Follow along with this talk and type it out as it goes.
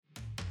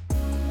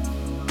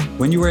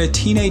When you were a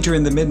teenager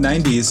in the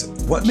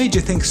mid-90s, what made you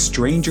think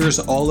strangers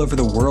all over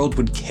the world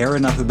would care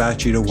enough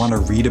about you to want to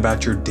read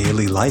about your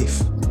daily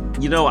life?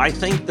 I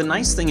think the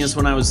nice thing is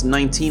when I was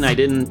 19, I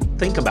didn't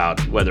think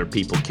about whether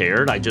people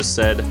cared. I just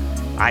said,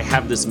 I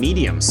have this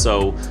medium,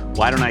 so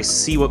why don't I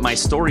see what my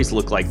stories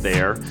look like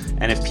there?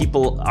 And if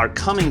people are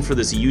coming for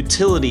this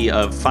utility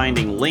of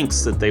finding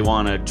links that they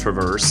want to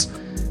traverse,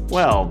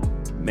 well,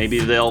 maybe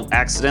they'll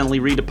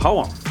accidentally read a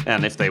poem.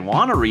 And if they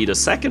want to read a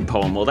second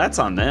poem, well, that's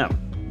on them.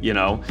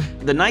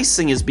 The nice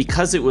thing is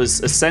because it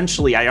was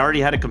essentially, I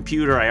already had a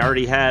computer, I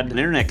already had an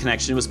internet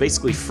connection, it was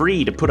basically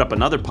free to put up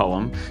another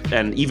poem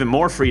and even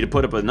more free to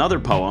put up another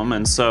poem.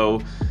 And so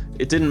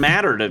it didn't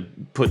matter to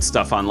put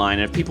stuff online.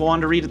 And if people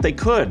wanted to read it, they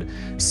could.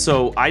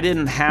 So I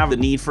didn't have the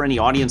need for any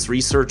audience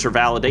research or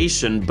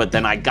validation, but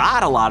then I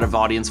got a lot of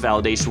audience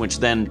validation, which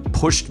then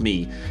pushed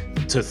me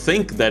to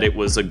think that it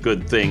was a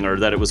good thing or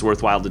that it was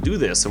worthwhile to do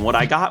this. And what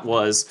I got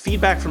was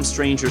feedback from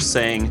strangers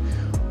saying,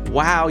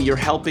 wow, you're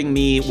helping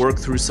me work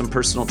through some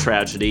personal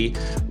tragedy.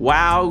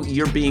 Wow,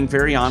 you're being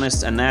very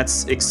honest, and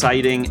that's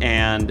exciting,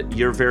 and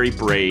you're very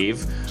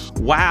brave.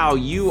 Wow,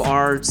 you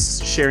are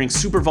sharing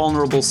super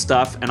vulnerable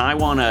stuff, and I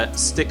want to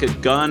stick a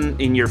gun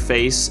in your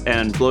face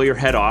and blow your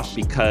head off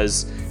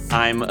because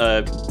I'm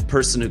a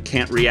person who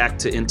can't react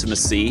to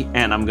intimacy,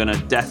 and I'm gonna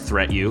death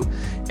threat you.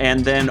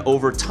 And then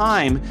over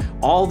time,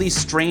 all these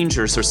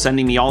strangers are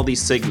sending me all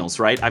these signals,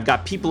 right? I've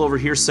got people over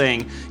here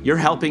saying, you're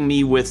helping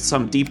me with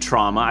some deep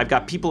trauma. I've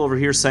got people over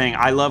here saying,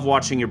 I love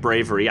watching your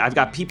bravery. I've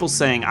got people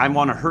saying, I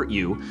wanna hurt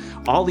you.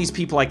 All these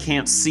people I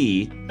can't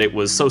see. It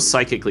was so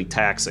psychically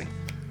taxing.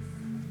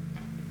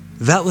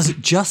 That was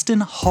Justin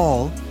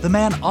Hall, the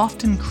man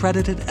often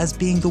credited as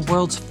being the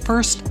world's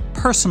first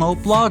personal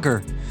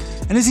blogger.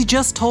 And as he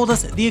just told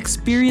us, the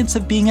experience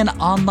of being an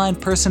online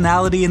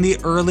personality in the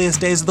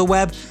earliest days of the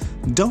web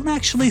don't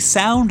actually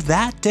sound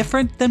that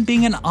different than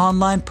being an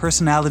online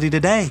personality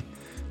today.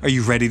 Are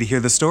you ready to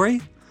hear the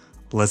story?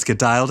 Let's get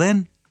dialed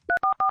in.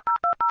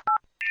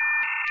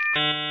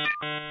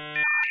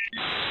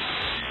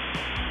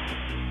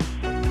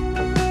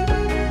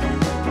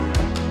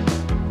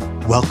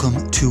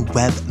 Welcome to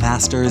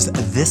Webmasters.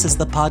 This is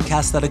the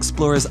podcast that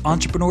explores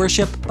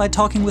entrepreneurship by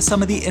talking with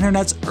some of the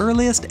internet's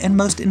earliest and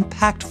most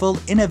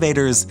impactful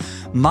innovators.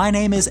 My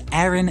name is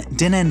Aaron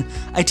Dinnan.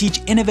 I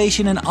teach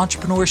innovation and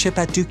entrepreneurship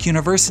at Duke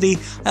University.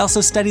 I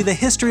also study the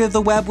history of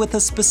the web with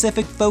a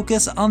specific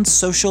focus on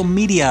social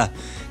media.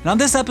 And on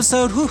this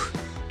episode,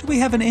 do we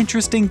have an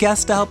interesting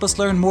guest to help us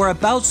learn more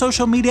about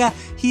social media?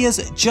 He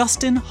is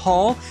Justin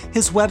Hall.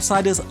 His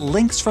website is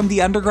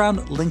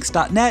linksfromtheunderground,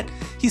 links.net.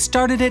 He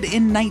started it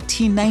in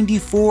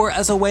 1994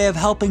 as a way of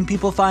helping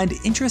people find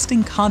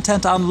interesting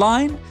content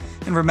online.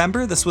 And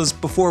remember, this was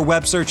before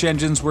web search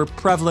engines were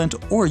prevalent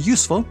or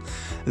useful.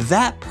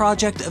 That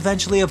project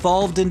eventually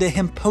evolved into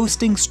him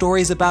posting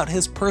stories about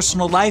his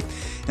personal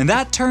life, and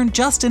that turned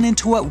Justin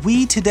into what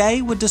we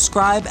today would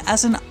describe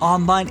as an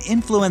online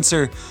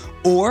influencer.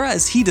 Or,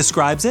 as he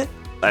describes it,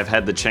 I've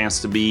had the chance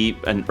to be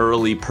an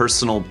early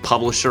personal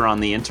publisher on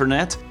the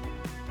internet.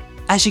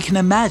 As you can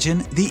imagine,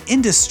 the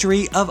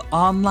industry of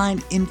online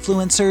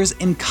influencers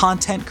and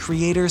content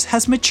creators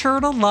has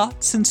matured a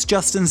lot since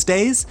Justin's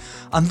days.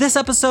 On this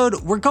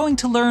episode, we're going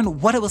to learn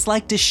what it was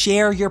like to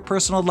share your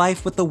personal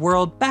life with the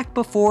world back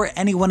before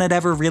anyone had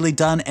ever really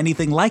done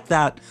anything like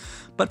that.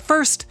 But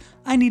first,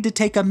 I need to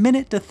take a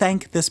minute to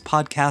thank this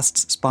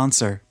podcast's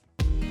sponsor.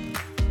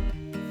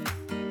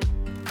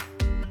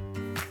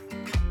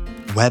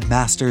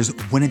 Webmasters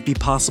wouldn't be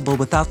possible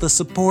without the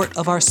support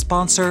of our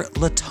sponsor,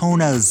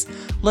 Latonas.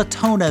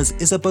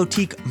 Latonas is a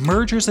boutique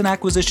mergers and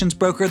acquisitions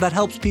broker that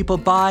helps people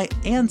buy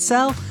and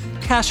sell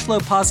cash flow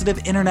positive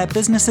internet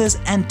businesses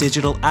and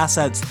digital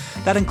assets.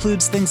 That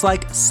includes things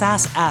like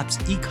SaaS apps,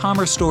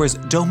 e-commerce stores,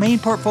 domain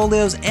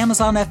portfolios,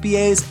 Amazon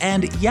FBAs,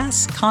 and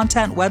yes,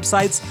 content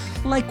websites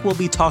like we'll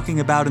be talking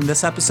about in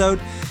this episode.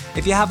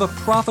 If you have a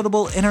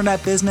profitable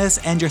internet business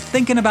and you're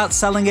thinking about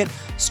selling it,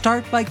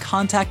 start by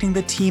contacting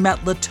the team at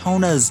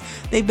Latonas.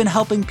 They've been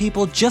helping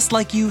people just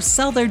like you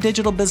sell their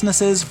digital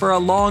businesses for a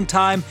long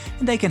time,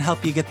 and they can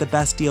help you get the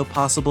best deal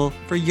possible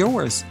for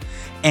yours.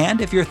 And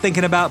if you're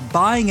thinking about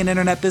buying an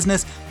internet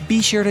business,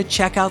 be sure to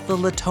check out the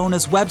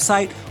Latonas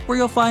website, where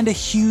you'll find a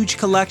huge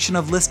collection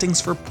of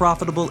listings for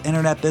profitable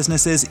internet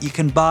businesses you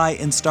can buy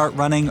and start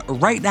running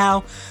right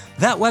now.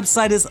 That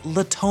website is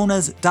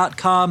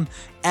latonas.com,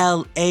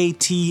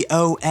 LATONAS.com.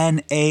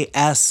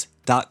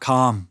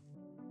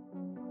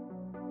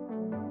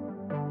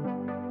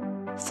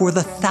 For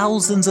the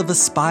thousands of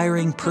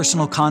aspiring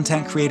personal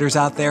content creators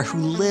out there who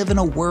live in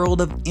a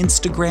world of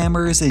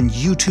Instagrammers and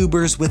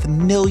YouTubers with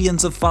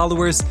millions of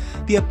followers,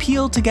 the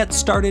appeal to get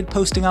started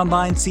posting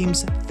online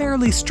seems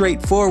fairly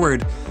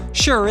straightforward.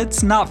 Sure,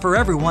 it's not for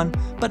everyone,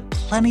 but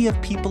plenty of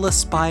people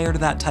aspire to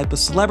that type of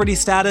celebrity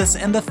status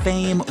and the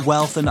fame,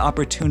 wealth, and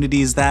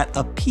opportunities that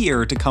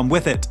appear to come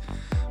with it.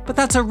 But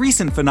that's a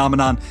recent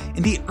phenomenon.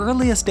 In the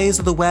earliest days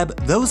of the web,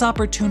 those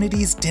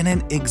opportunities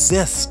didn't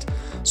exist.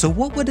 So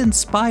what would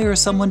inspire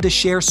someone to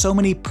share so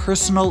many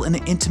personal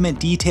and intimate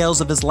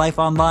details of his life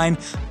online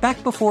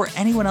back before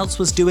anyone else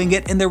was doing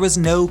it and there was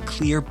no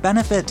clear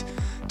benefit?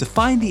 To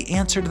find the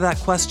answer to that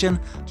question,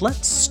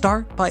 let's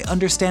start by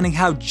understanding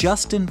how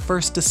Justin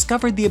first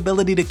discovered the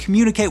ability to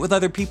communicate with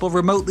other people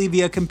remotely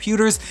via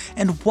computers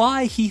and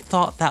why he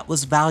thought that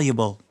was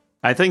valuable.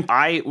 I think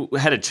I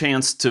had a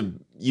chance to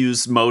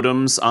use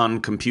modems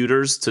on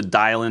computers to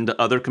dial into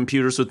other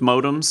computers with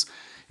modems.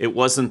 It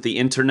wasn't the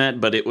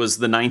internet, but it was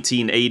the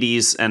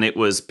 1980s, and it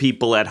was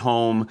people at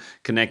home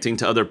connecting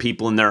to other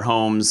people in their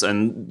homes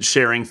and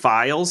sharing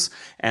files.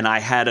 And I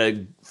had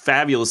a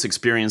fabulous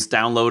experience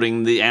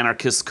downloading the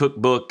Anarchist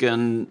Cookbook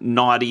and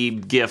naughty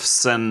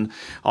gifts and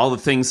all the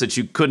things that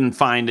you couldn't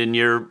find in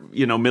your,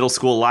 middle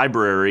school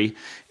library.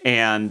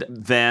 And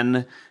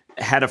then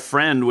had a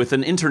friend with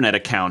an internet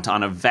account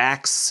on a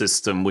VAX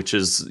system, which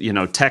is,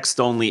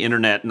 text-only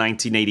internet,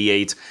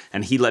 1988,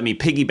 and he let me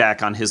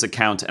piggyback on his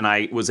account, and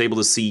I was able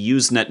to see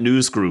Usenet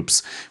news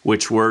groups,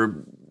 which were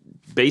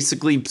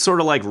basically sort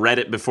of like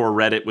Reddit before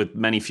Reddit with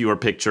many fewer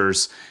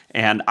pictures.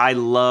 And I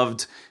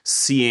loved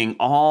seeing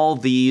all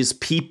these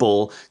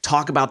people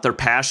talk about their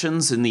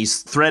passions in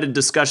these threaded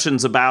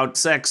discussions about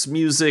sex,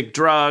 music,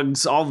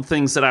 drugs, all the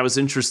things that I was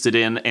interested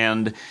in,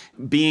 and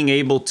being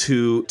able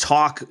to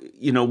talk,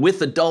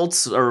 with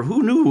adults or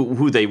who knew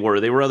who they were.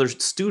 They were other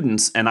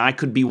students, and I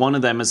could be one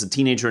of them as a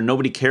teenager, and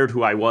nobody cared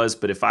who I was,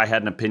 but if I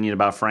had an opinion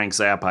about Frank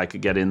Zappa, I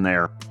could get in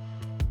there.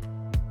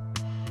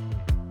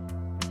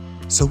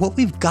 So what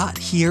we've got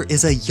here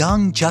is a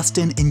young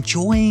Justin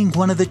enjoying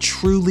one of the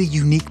truly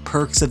unique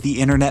perks of the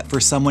internet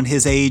for someone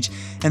his age,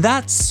 and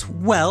that's,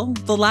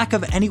 the lack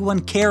of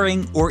anyone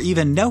caring or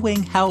even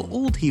knowing how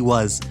old he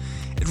was.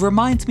 It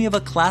reminds me of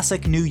a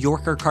classic New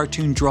Yorker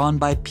cartoon drawn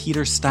by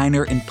Peter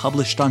Steiner and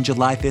published on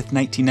July 5th,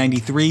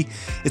 1993.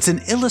 It's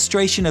an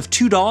illustration of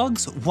two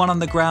dogs, one on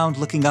the ground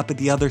looking up at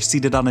the other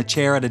seated on a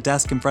chair at a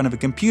desk in front of a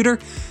computer.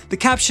 The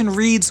caption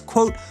reads,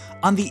 quote,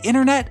 "On the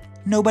internet,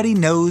 nobody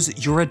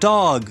knows you're a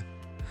dog."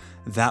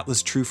 That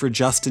was true for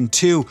Justin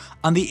too.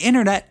 On the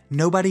internet,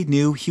 nobody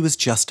knew he was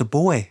just a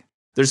boy.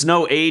 There's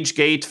no age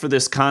gate for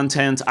this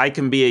content. I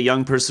can be a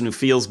young person who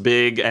feels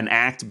big and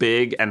act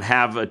big and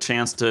have a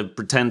chance to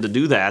pretend to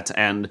do that.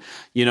 And,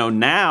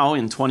 now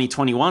in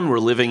 2021, we're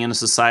living in a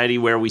society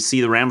where we see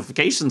the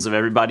ramifications of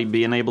everybody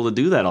being able to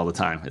do that all the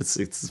time.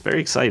 It's very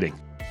exciting.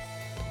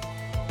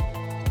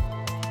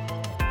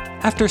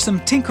 After some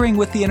tinkering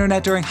with the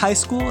internet during high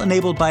school,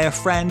 enabled by a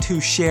friend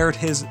who shared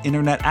his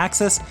internet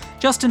access,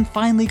 Justin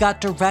finally got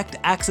direct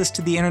access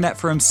to the internet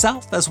for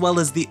himself, as well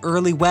as the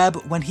early web,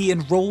 when he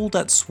enrolled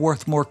at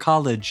Swarthmore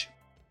College.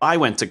 I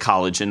went to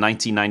college in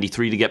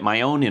 1993 to get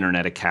my own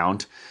internet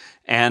account,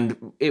 and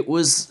it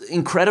was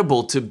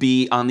incredible to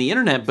be on the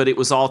internet, but it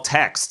was all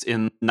text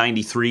in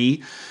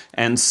 93.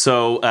 And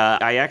so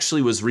I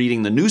actually was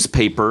reading the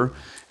newspaper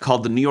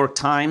called the New York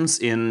Times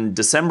in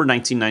December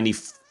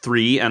 1993.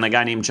 And a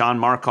guy named John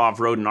Markov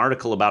wrote an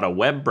article about a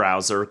web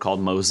browser called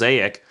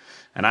Mosaic.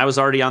 And I was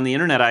already on the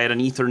internet. I had an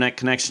Ethernet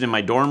connection in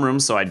my dorm room,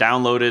 so I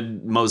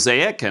downloaded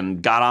Mosaic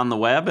and got on the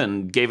web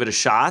and gave it a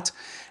shot.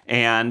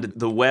 And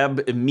the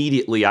web,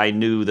 immediately I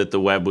knew that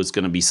the web was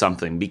going to be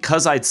something.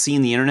 Because I'd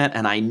seen the internet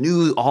and I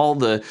knew all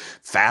the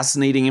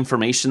fascinating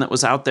information that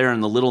was out there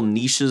and the little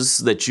niches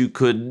that you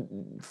could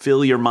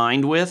fill your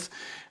mind with,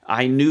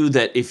 I knew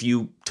that if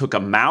you took a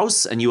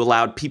mouse and you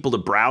allowed people to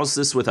browse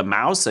this with a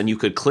mouse and you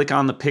could click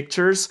on the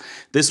pictures,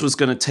 this was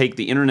going to take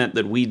the internet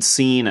that we'd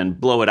seen and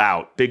blow it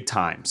out big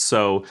time.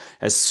 So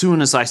as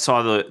soon as I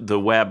saw the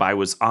web, I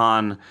was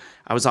on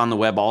the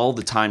web all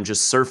the time,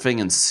 just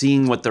surfing and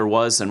seeing what there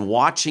was and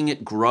watching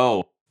it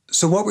grow.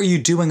 So what were you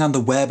doing on the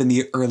web in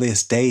the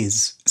earliest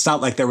days? It's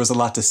not like there was a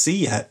lot to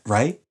see yet,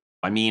 right?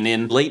 I mean,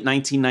 in late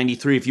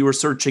 1993, if you were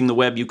searching the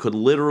web, you could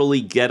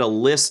literally get a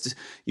list.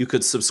 You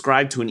could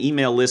subscribe to an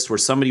email list where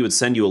somebody would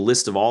send you a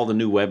list of all the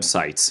new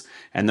websites.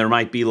 And there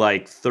might be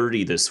like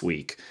 30 this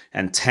week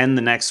and 10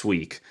 the next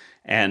week.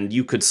 And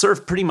you could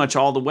surf pretty much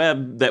all the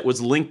web that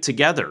was linked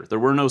together. There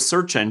were no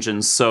search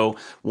engines, so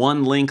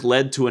one link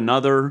led to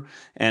another,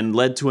 and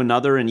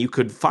you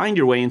could find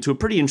your way into a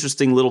pretty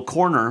interesting little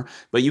corner,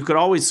 but you could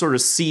always sort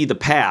of see the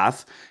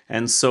path.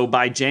 And so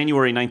by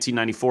January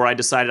 1994, I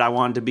decided I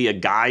wanted to be a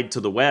guide to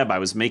the web. I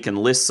was making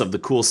lists of the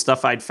cool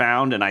stuff I'd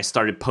found, and I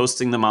started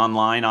posting them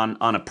online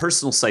on a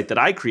personal site that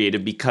I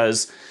created,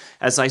 because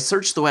as I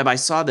searched the web, I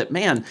saw that,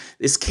 man,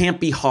 this can't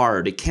be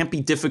hard. It can't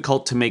be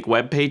difficult to make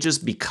web pages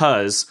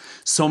because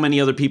so many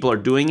other people are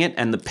doing it,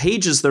 and the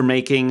pages they're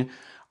making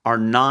are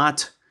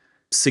not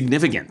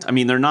significant. I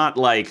mean, they're not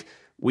like,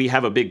 we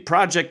have a big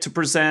project to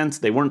present.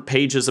 They weren't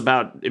pages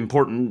about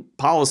important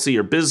policy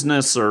or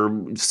business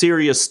or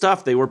serious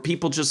stuff. They were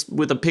people just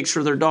with a picture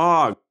of their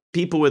dog,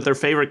 people with their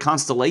favorite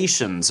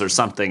constellations or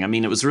something. I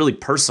mean, it was really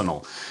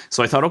personal.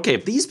 So I thought, okay,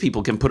 if these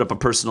people can put up a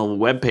personal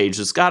web page,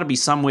 there's got to be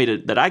some way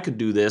that I could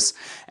do this.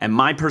 And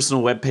my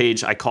personal web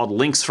page, I called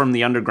Links from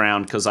the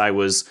Underground, because I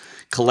was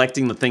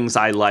collecting the things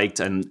I liked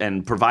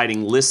and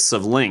providing lists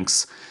of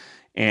links.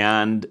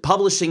 And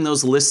publishing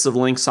those lists of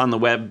links on the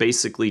web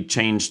basically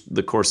changed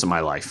the course of my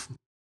life.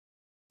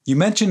 You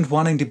mentioned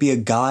wanting to be a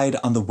guide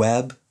on the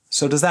web.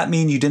 So does that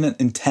mean you didn't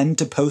intend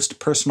to post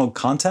personal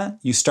content?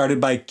 You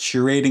started by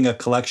curating a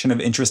collection of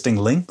interesting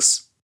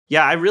links?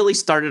 Yeah, I really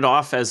started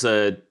off as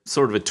a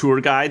sort of a tour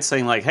guide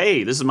saying like,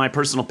 hey, this is my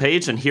personal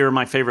page and here are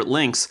my favorite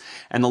links.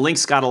 And the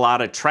links got a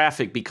lot of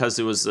traffic because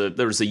there was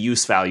a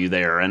use value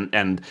there.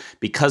 And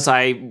because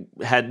I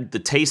had the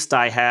taste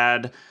I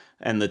had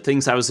and the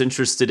things I was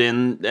interested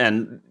in,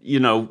 and,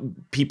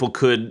 people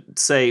could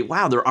say,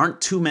 wow, there aren't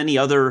too many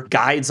other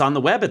guides on the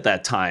web at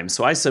that time.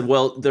 So I said,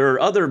 well, there are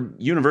other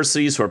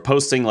universities who are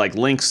posting like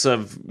links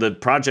of the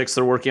projects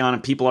they're working on,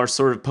 and people are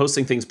sort of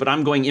posting things, but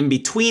I'm going in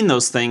between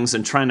those things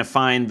and trying to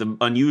find the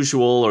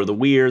unusual or the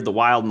weird, the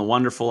wild and the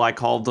wonderful, I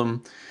called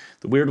them.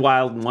 The weird,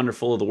 wild, and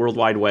wonderful of the World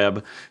Wide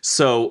Web.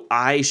 So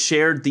I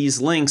shared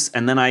these links,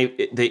 and then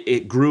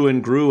it grew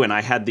and grew, and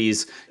I had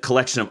these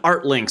collection of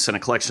art links, and a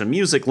collection of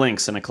music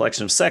links, and a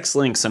collection of sex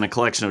links, and a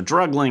collection of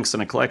drug links,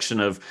 and a collection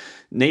of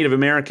Native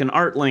American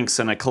art links,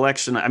 and a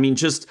collection,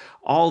 just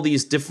all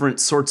these different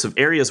sorts of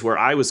areas where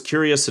I was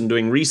curious and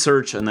doing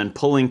research and then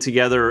pulling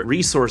together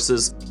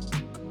resources.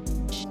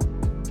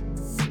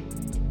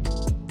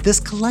 This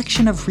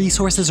collection of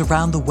resources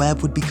around the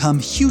web would become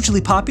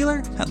hugely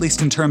popular, at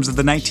least in terms of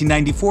the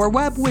 1994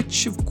 web,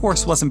 which of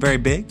course wasn't very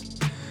big.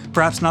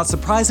 Perhaps not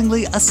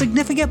surprisingly, a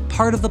significant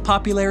part of the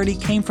popularity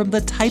came from the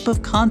type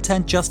of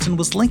content Justin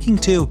was linking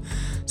to.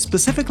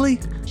 Specifically,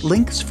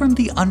 links from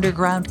the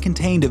underground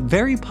contained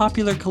very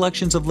popular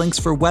collections of links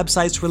for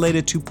websites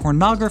related to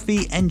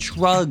pornography and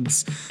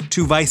drugs,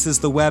 two vices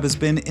the web has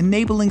been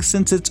enabling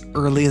since its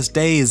earliest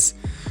days.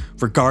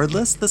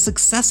 Regardless, the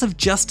success of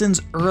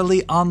Justin's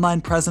early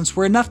online presence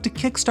were enough to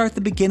kickstart the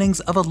beginnings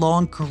of a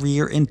long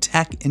career in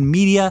tech and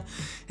media.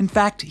 In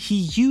fact, he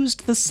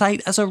used the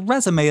site as a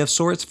resume of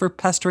sorts for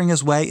pestering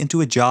his way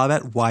into a job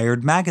at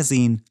Wired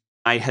magazine.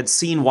 I had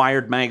seen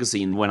Wired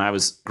magazine when I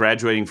was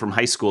graduating from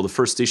high school. The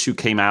first issue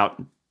came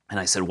out, and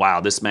I said,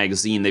 wow, this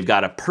magazine, they've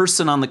got a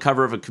person on the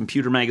cover of a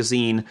computer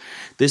magazine.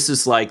 This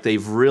is like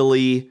they've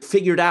really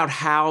figured out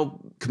how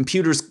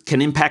computers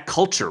can impact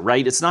culture,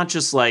 right? It's not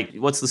just like,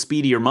 what's the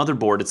speed of your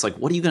motherboard? It's like,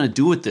 what are you going to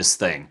do with this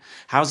thing?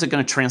 How's it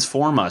going to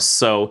transform us?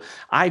 So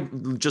I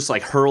just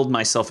like hurled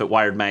myself at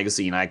Wired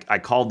magazine. I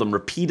called them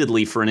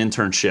repeatedly for an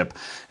internship,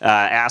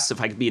 asked if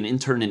I could be an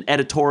intern in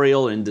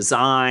editorial, in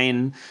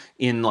design,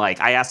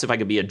 I asked if I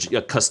could be a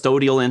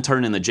custodial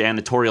intern in the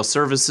janitorial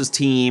services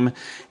team.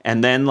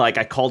 And then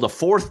I called a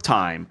fourth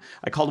time.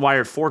 I called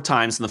Wired 4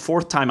 times. And the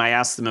fourth time I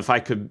asked them if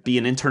I could be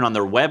an intern on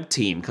their web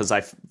team, because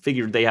I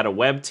figured they had a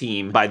web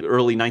team by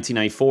early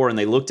 1994. And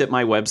they looked at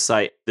my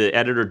website. The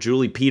editor,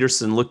 Julie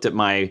Peterson, looked at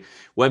my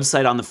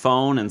website on the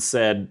phone and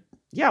said,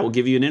 yeah, we'll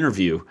give you an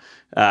interview.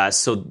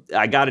 So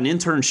I got an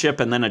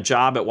internship and then a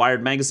job at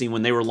Wired magazine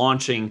when they were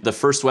launching the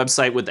first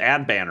website with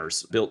ad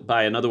banners built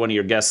by another one of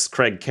your guests,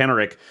 Craig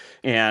Kenerick.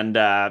 And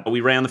we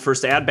ran the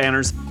first ad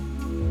banners.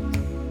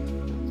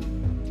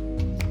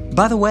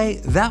 By the way,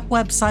 that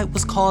website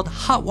was called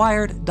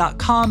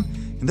hotwired.com.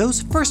 And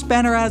those first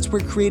banner ads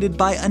were created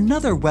by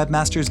another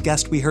Webmasters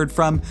guest we heard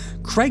from,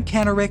 Craig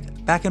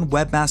Kenerick, back in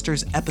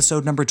Webmasters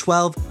episode number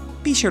 12.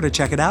 Be sure to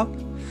check it out.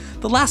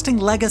 The lasting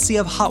legacy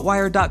of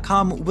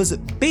hotwired.com was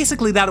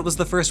basically that it was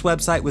the first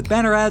website with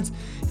banner ads.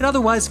 It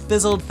otherwise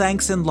fizzled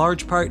thanks in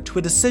large part to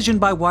a decision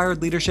by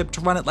Wired leadership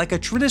to run it like a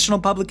traditional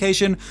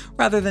publication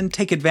rather than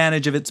take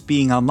advantage of its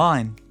being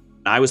online.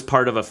 I was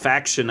part of a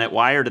faction at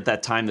Wired at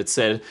that time that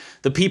said,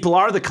 the people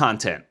are the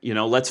content.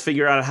 Let's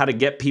figure out how to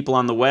get people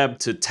on the web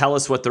to tell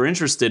us what they're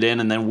interested in.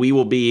 And then we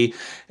will be,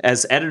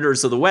 as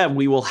editors of the web,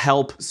 we will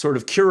help sort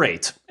of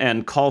curate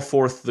and call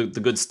forth the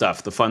good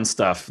stuff, the fun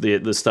stuff,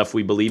 the stuff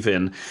we believe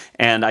in.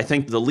 And I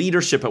think the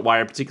leadership at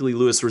Wired, particularly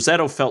Louis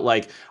Rossetto, felt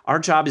like our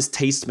job is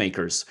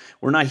tastemakers.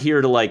 We're not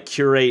here to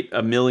curate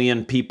a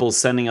million people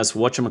sending us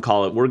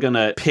whatchamacallit. We're going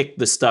to pick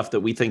the stuff that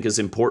we think is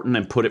important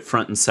and put it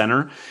front and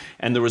center.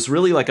 And there was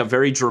really a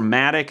very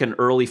dramatic and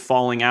early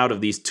falling out of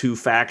these two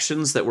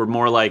factions that were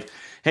more like,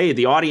 hey,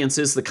 the audience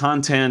is the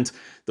content,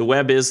 the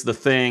web is the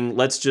thing,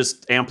 let's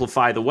just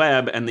amplify the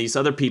web. And these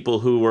other people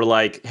who were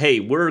like,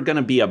 hey, we're going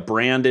to be a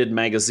branded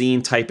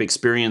magazine type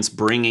experience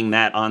bringing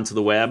that onto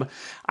the web.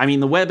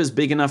 The web is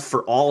big enough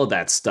for all of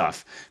that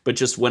stuff. But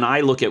just when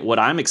I look at what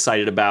I'm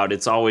excited about,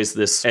 it's always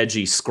this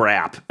edgy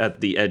scrap at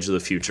the edge of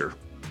the future.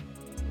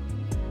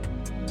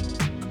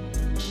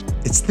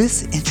 It's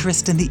this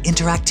interest in the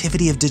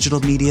interactivity of digital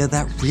media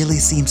that really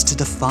seems to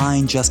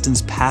define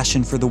Justin's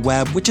passion for the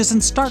web, which is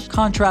in stark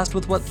contrast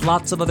with what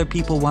lots of other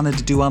people wanted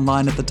to do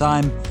online at the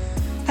time.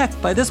 Heck,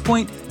 by this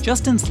point,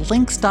 Justin's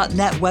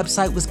Links.net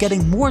website was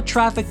getting more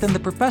traffic than the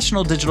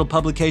professional digital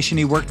publication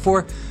he worked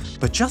for,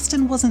 but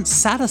Justin wasn't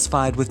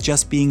satisfied with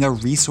just being a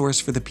resource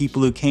for the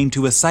people who came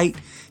to his site.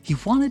 He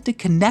wanted to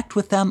connect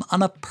with them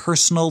on a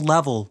personal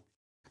level.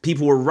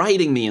 people were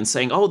writing me and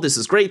saying, "Oh, this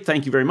is great.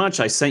 Thank you very much.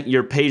 I sent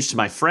your page to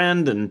my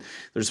friend," and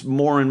there's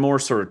more and more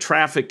sort of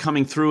traffic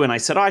coming through. And I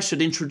said, "Oh, I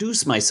should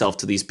introduce myself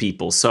to these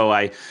people." So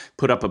I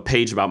put up a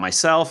page about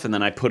myself, and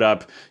then I put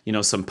up,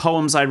 some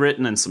poems I'd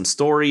written and some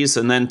stories.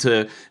 And then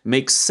to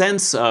make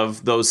sense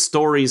of those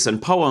stories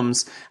and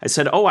poems, I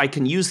said, "Oh, I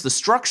can use the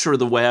structure of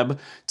the web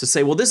to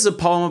say, well, this is a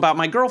poem about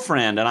my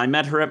girlfriend, and I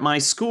met her at my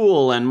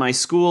school, and my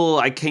school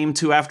I came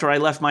to after I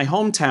left my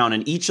hometown."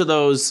 And each of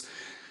those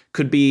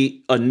could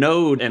be a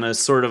node and a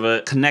sort of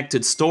a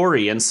connected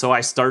story. And so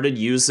I started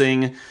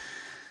using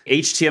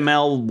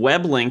HTML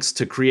web links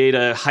to create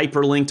a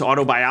hyperlinked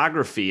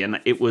autobiography. And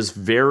it was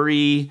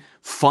very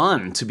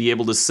fun to be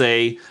able to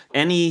say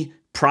any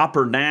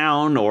proper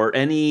noun or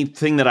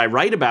anything that I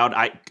write about,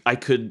 I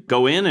could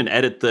go in and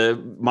edit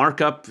the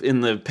markup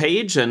in the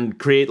page and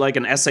create like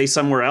an essay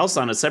somewhere else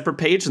on a separate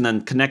page and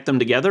then connect them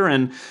together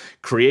and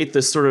create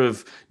this sort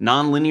of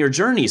nonlinear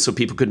journey so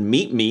people could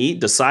meet me,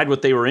 decide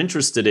what they were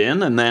interested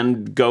in, and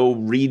then go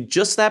read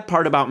just that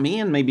part about me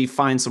and maybe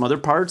find some other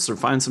parts or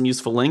find some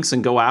useful links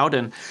and go out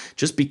and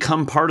just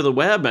become part of the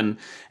web. And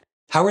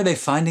how are they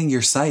finding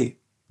your site?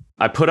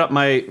 I put up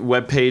my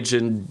webpage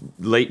in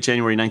late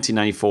January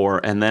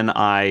 1994, and then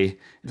I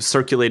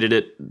circulated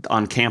it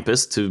on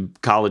campus to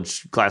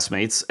college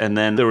classmates. And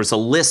then there was a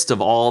list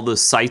of all the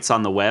sites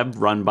on the web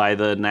run by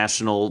the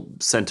National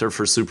Center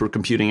for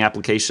Supercomputing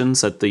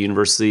Applications at the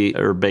University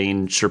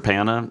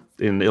Urbana-Champaign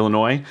in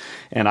Illinois.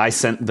 And I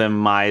sent them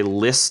my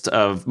list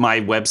of my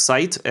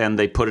website, and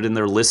they put it in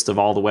their list of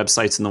all the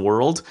websites in the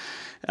world.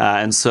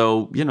 And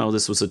so,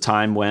 this was a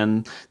time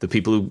when the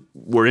people who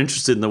were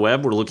interested in the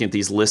web were looking at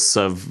these lists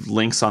of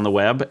links on the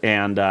web.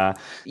 And,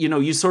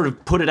 you sort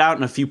of put it out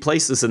in a few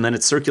places and then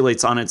it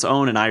circulates on its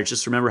own. And I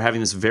just remember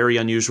having this very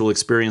unusual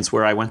experience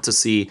where I went to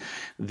see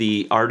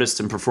the artist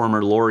and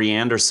performer Laurie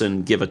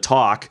Anderson give a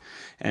talk.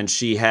 And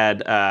she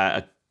had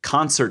a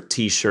concert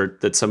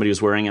t-shirt that somebody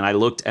was wearing. And I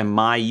looked at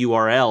my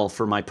URL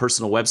for my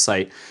personal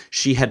website.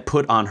 She had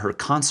put on her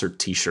concert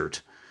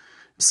t-shirt.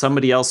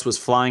 Somebody else was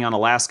flying on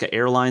Alaska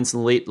Airlines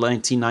in the late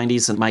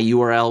 1990s, and my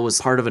URL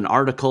was part of an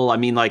article. I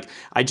mean,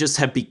 I just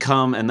have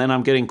become, and then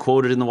I'm getting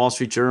quoted in the Wall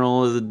Street Journal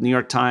or the New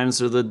York Times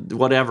or the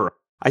whatever.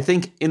 I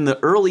think in the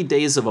early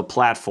days of a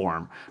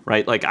platform,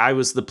 right? Like I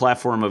was the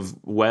platform of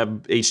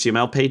web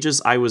HTML pages.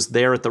 I was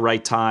there at the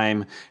right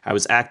time. I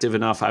was active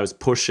enough. I was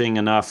pushing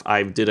enough.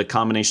 I did a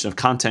combination of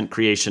content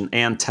creation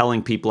and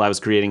telling people I was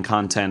creating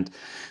content.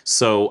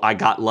 So I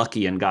got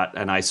lucky and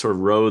I sort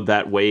of rode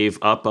that wave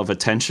up of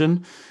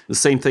attention. The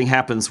same thing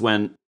happens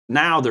when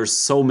now there's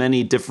so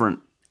many different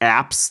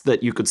apps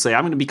that you could say,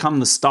 I'm going to become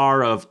the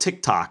star of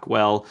TikTok.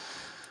 Well,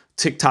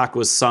 TikTok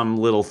was some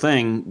little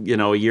thing,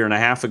 a year and a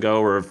half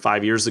ago or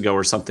 5 years ago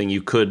or something.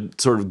 You could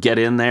sort of get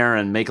in there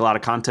and make a lot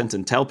of content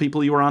and tell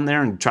people you were on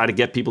there and try to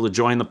get people to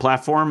join the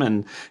platform.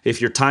 And if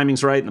your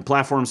timing's right and the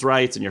platform's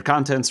right and your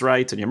content's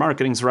right and your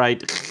marketing's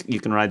right, you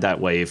can ride that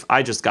wave.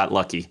 I just got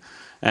lucky.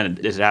 And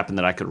it happened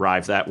that I could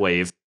ride that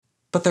wave.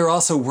 But there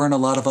also weren't a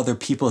lot of other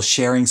people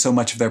sharing so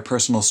much of their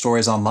personal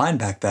stories online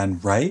back then,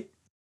 right?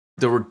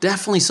 There were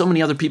definitely so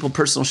many other people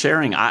personal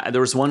sharing.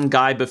 There was one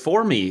guy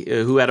before me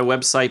who had a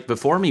website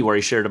before me where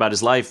he shared about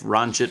his life,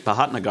 Ranjit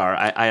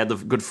Bhatnagar. I had the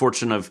good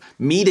fortune of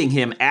meeting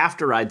him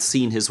after I'd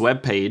seen his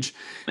webpage,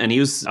 and he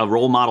was a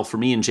role model for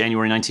me in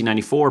January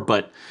 1994.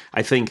 But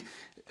I think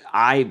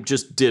I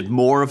just did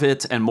more of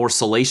it and more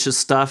salacious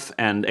stuff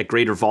and at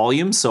greater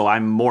volume. So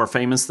I'm more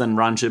famous than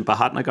Ranjit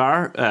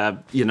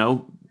Bhatnagar,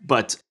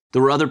 but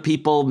there were other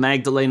people,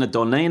 Magdalena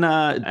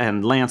Dolena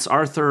and Lance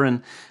Arthur,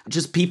 and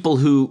just people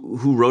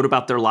who wrote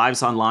about their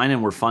lives online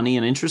and were funny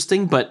and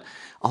interesting. But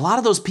a lot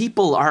of those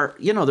people are,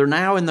 they're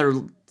now in their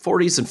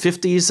 40s and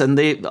 50s,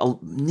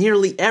 and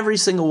nearly every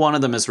single one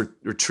of them has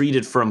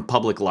retreated from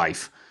public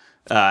life.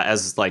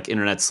 As like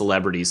internet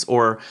celebrities,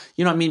 or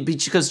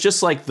because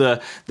just like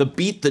the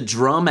beat the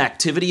drum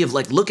activity of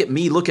like look at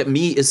me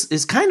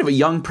is kind of a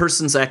young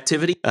person's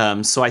activity.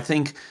 So I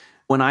think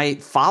when I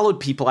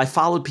followed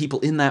people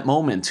in that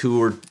moment who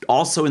were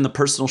also in the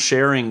personal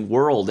sharing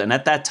world, and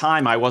at that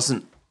time I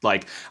wasn't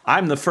like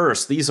I'm the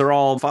first. These are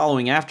all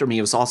following after me.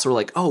 It was also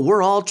like, oh,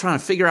 we're all trying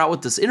to figure out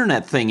what this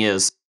internet thing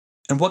is.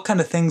 And what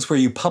kind of things were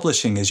you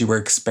publishing as you were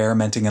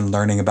experimenting and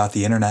learning about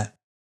the internet?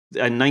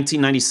 In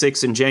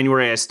 1996, in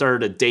January, I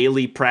started a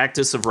daily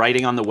practice of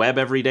writing on the web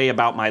every day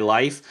about my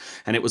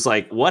life. And it was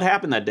like, what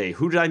happened that day?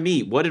 Who did I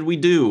meet? What did we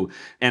do?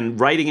 And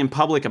writing in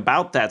public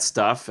about that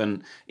stuff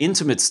and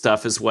intimate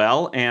stuff as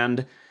well.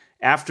 And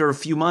after a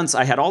few months,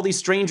 I had all these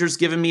strangers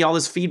giving me all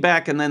this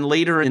feedback. And then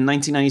later in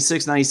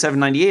 1996, 97,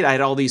 98, I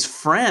had all these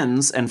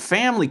friends and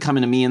family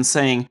coming to me and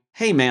saying,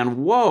 hey,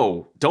 man,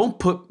 whoa, don't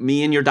put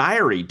me in your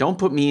diary. Don't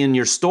put me in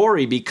your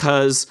story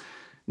because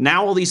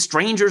now all these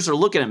strangers are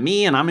looking at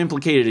me and I'm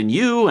implicated in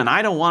you and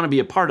I don't want to be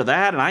a part of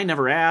that and I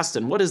never asked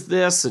and what is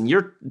this and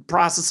your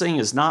processing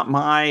is not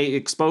my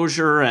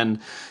exposure. And,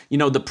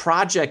 the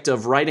project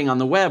of writing on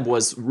the web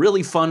was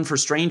really fun for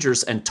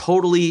strangers and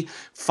totally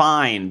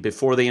fine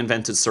before they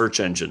invented search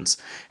engines.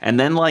 And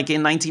then like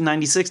in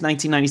 1996,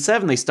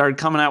 1997, they started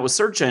coming out with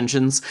search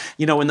engines.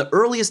 In the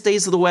earliest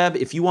days of the web,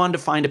 if you wanted to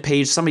find a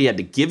page, somebody had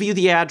to give you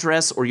the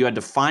address or you had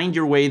to find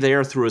your way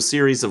there through a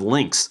series of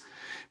links.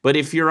 But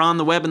if you're on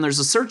the web and there's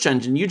a search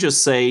engine, you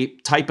just say,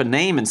 type a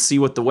name and see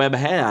what the web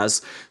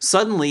has.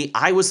 Suddenly,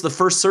 I was the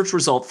first search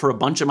result for a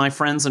bunch of my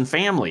friends and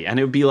family. And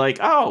it would be like,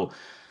 oh,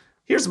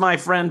 here's my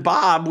friend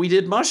Bob. We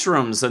did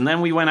mushrooms. And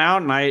then we went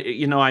out and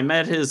I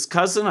met his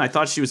cousin. I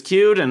thought she was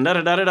cute and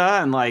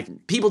da-da-da-da-da. And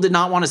like, people did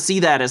not want to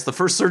see that as the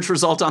first search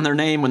result on their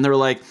name when they're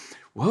like,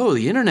 whoa,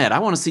 the internet. I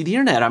want to see the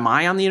internet. Am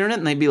I on the internet?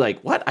 And they'd be like,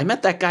 what? I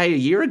met that guy a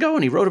year ago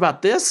and he wrote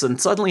about this. And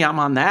suddenly I'm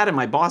on that and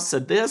my boss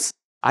said this.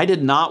 I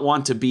did not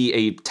want to be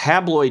a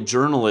tabloid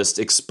journalist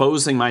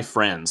exposing my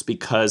friends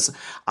because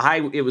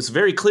it was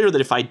very clear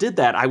that if I did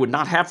that, I would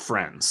not have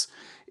friends.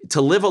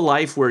 To live a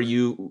life where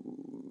you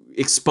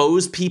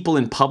expose people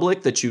in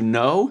public that you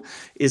know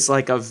is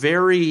like a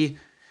very,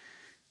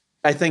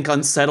 I think,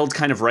 unsettled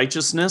kind of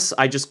righteousness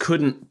I just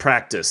couldn't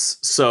practice.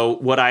 So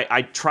what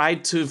I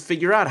tried to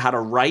figure out how to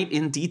write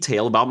in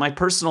detail about my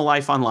personal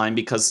life online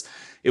because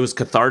it was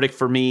cathartic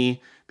for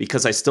me,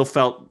 because I still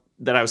felt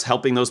that I was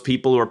helping those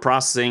people who were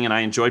processing and I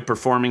enjoyed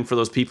performing for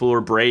those people who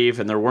were brave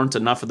and there weren't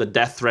enough of the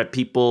death threat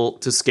people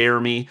to scare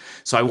me.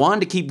 So I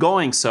wanted to keep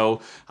going. So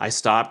I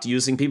stopped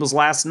using people's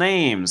last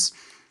names.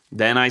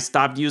 Then I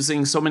stopped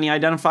using so many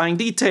identifying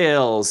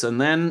details. And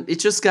then it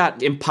just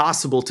got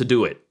impossible to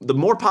do it. The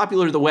more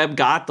popular the web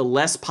got, the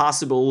less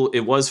possible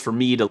it was for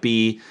me to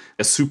be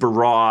a super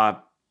raw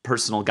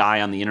personal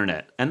guy on the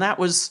internet. And that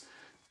was,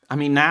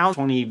 now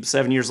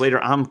 27 years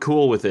later, I'm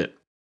cool with it.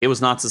 It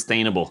was not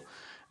sustainable.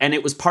 And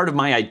it was part of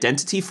my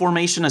identity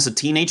formation as a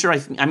teenager. I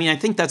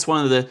think that's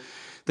one of the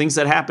things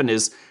that happened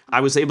is I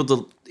was able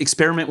to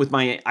experiment with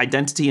my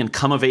identity and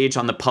come of age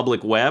on the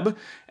public web.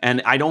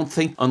 And I don't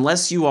think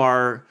unless you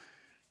are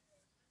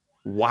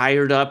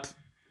wired up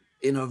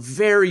in a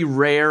very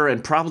rare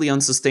and probably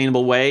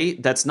unsustainable way,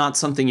 that's not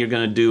something you're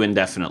going to do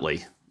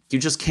indefinitely. You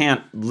just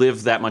can't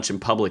live that much in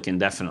public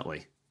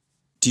indefinitely.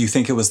 Do you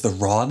think it was the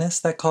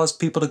rawness that caused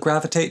people to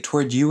gravitate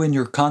toward you and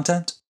your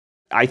content?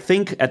 I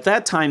think at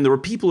that time, there were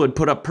people who had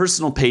put up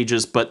personal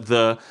pages, but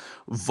the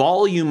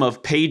volume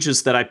of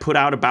pages that I put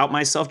out about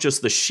myself,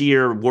 just the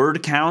sheer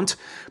word count,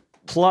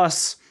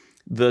 plus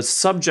the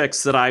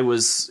subjects that I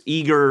was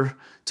eager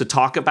to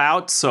talk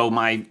about, so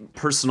my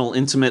personal,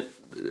 intimate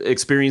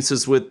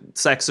experiences with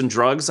sex and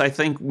drugs, I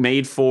think,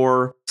 made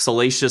for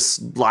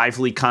salacious,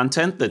 lively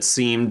content that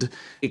seemed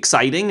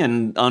exciting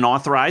and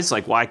unauthorized.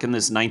 Like, why can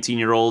this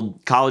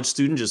 19-year-old college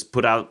student just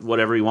put out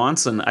whatever he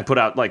wants? And I put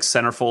out like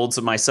centerfolds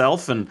of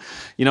myself and,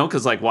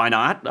 because like, why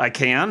not? I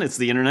can. It's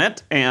the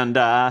internet. And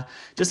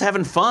just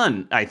having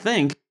fun, I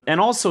think.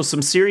 And also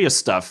some serious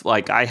stuff.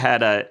 Like I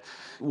had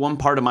one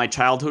part of my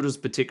childhood was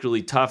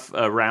particularly tough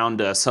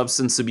around a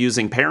substance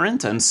abusing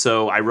parent. And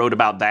so I wrote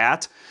about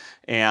that.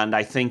 And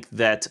I think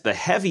that the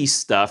heavy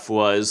stuff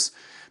was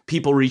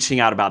people reaching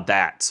out about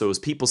that. So it was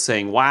people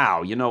saying,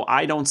 wow,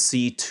 I don't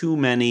see too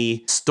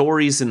many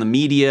stories in the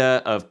media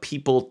of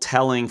people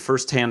telling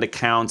firsthand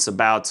accounts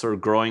about sort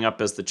of growing up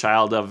as the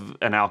child of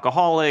an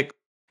alcoholic,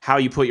 how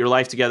you put your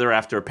life together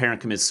after a parent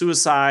commits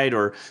suicide,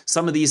 or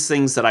some of these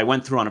things that I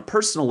went through on a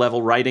personal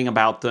level, writing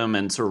about them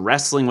and sort of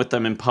wrestling with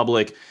them in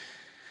public.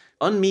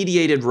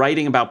 Unmediated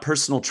writing about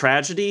personal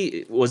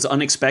tragedy was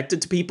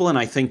unexpected to people, and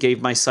I think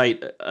gave my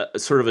site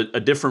a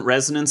different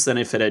resonance than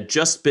if it had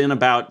just been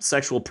about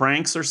sexual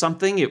pranks or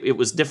something. It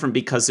was different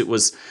because it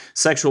was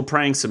sexual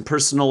pranks and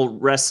personal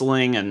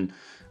wrestling and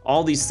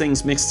all these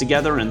things mixed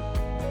together. And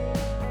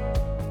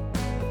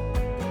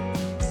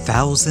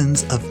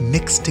thousands of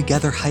mixed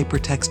together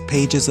hypertext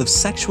pages of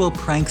sexual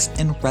pranks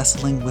and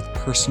wrestling with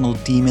personal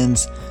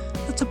demons.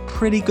 That's a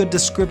pretty good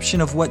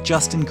description of what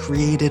Justin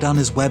created on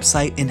his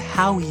website and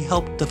how he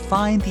helped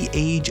define the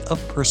age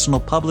of personal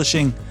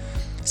publishing.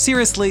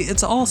 Seriously,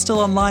 it's all still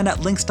online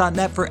at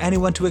links.net for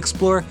anyone to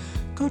explore.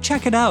 Go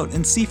check it out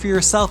and see for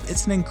yourself.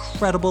 It's an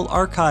incredible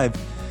archive.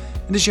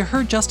 And as you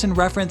heard Justin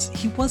reference,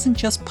 he wasn't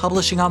just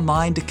publishing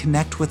online to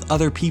connect with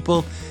other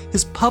people.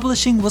 His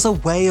publishing was a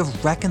way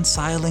of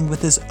reconciling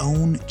with his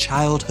own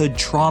childhood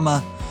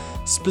trauma.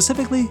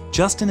 Specifically,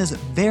 Justin is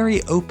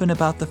very open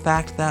about the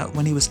fact that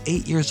when he was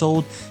 8 years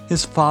old,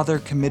 his father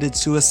committed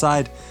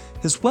suicide.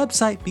 His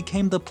website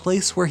became the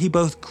place where he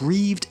both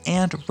grieved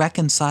and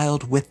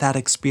reconciled with that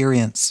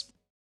experience.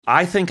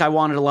 I think I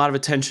wanted a lot of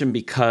attention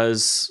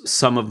because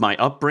some of my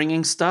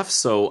upbringing stuff.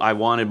 So I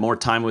wanted more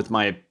time with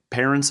my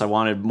parents. I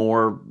wanted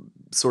more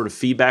sort of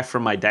feedback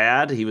from my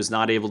dad. He was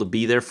not able to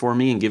be there for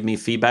me and give me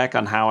feedback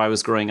on how I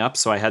was growing up,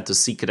 so I had to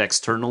seek it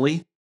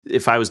externally.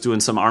 If I was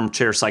doing some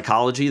armchair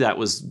psychology, that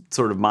was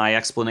sort of my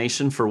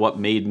explanation for what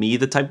made me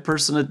the type of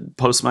person to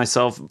post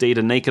myself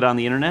data naked on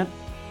the internet.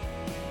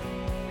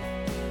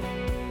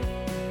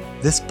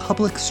 This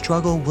public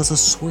struggle was a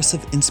source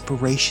of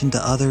inspiration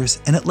to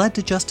others, and it led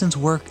to Justin's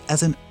work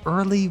as an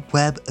early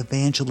web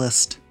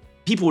evangelist.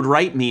 People would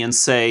write me and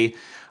say,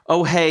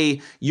 oh,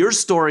 hey, your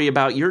story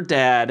about your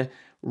dad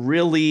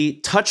really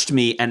touched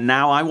me, and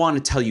now I want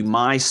to tell you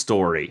my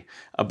story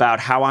about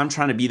how I'm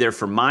trying to be there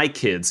for my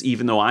kids,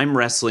 even though I'm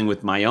wrestling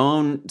with my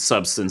own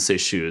substance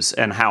issues,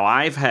 and how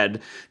I've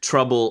had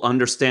trouble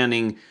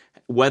understanding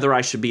whether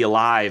I should be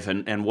alive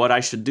and what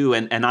I should do.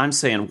 And I'm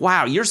saying,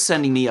 wow, you're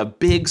sending me a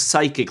big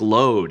psychic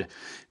load.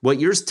 What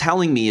you're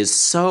telling me is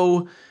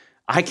so,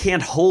 I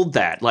can't hold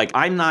that. Like,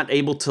 I'm not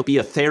able to be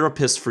a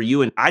therapist for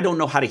you, and I don't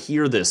know how to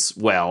hear this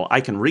well.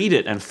 I can read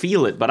it and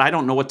feel it, but I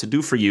don't know what to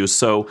do for you.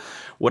 So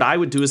what I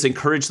would do is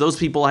encourage those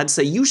people. I'd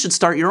say, you should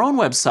start your own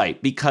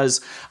website,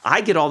 because I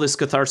get all this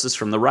catharsis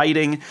from the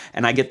writing,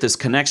 and I get this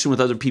connection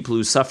with other people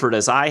who suffered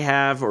as I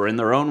have or in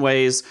their own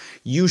ways.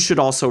 You should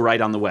also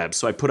write on the web.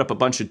 So I put up a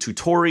bunch of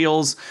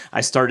tutorials.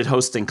 I started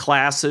hosting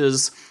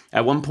classes.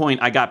 At one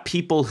point, I got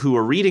people who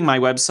were reading my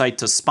website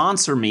to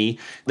sponsor me.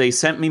 They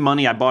sent me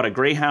money. I bought a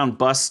Greyhound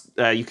bus.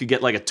 You could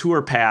get like a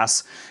tour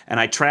pass. And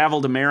I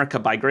traveled America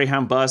by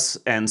Greyhound bus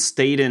and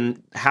stayed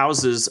in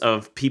houses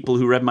of people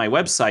who read my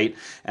website.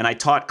 And I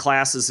taught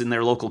classes in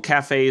their local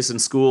cafes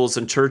and schools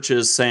and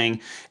churches,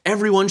 saying,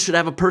 everyone should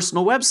have a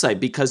personal website,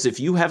 because if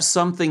you have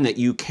something that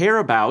you care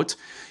about,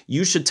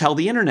 you should tell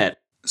the internet.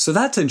 So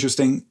that's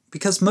interesting,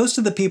 because most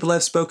of the people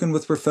I've spoken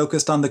with were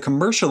focused on the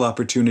commercial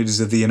opportunities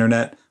of the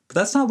internet, but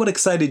that's not what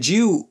excited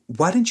you.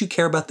 Why didn't you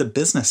care about the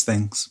business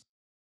things?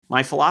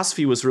 My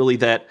philosophy was really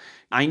that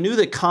I knew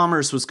that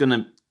commerce was going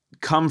to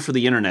come for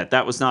the internet.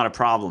 That was not a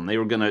problem.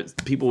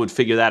 People would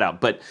figure that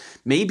out. But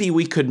maybe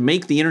we could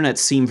make the internet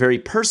seem very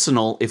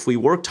personal if we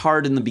worked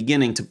hard in the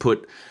beginning to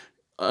put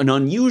an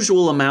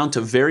unusual amount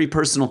of very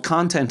personal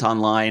content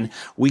online.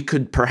 We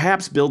could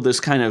perhaps build this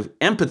kind of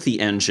empathy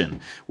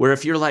engine where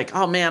if you're like,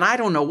 oh man, I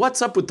don't know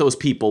what's up with those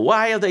people.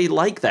 Why are they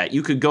like that?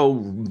 You could go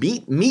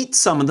meet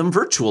some of them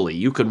virtually.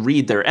 You could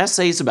read their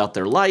essays about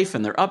their life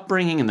and their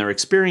upbringing and their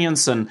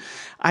experience. And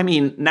I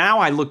mean, now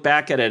I look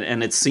back at it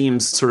and it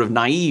seems sort of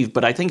naive,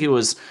 but I think it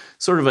was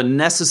sort of a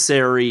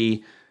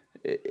necessary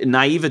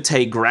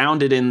naivete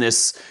grounded in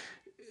this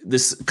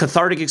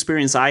cathartic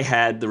experience I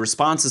had, the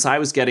responses I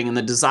was getting, and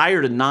the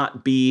desire to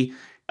not be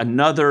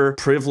another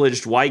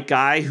privileged white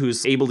guy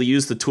who's able to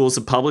use the tools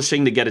of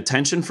publishing to get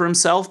attention for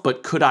himself.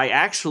 But could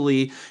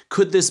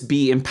this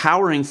be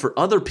empowering for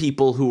other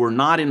people who were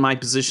not in my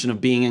position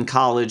of being in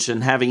college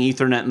and having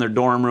Ethernet in their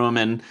dorm room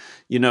and,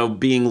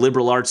 being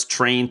liberal arts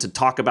trained to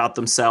talk about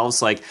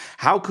themselves? Like,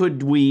 how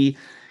could we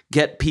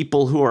get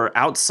people who are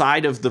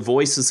outside of the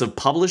voices of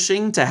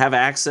publishing to have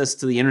access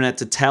to the internet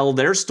to tell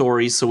their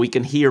stories so we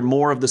can hear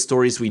more of the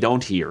stories we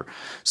don't hear?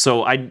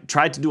 So I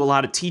tried to do a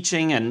lot of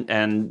teaching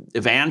and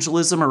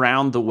evangelism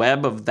around the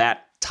web of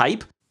that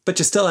type. But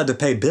you still had to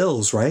pay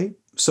bills, right?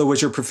 So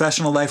was your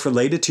professional life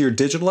related to your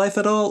digital life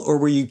at all, or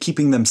were you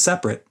keeping them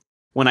separate?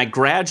 When I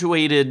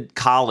graduated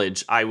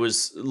college, I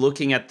was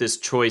looking at this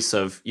choice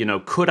of,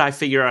 could I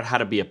figure out how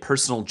to be a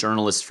personal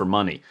journalist for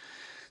money?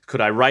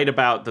 Could I write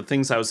about the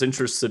things I was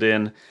interested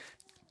in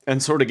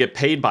and sort of get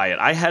paid by it?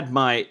 I had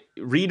my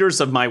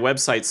readers of my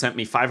website sent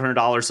me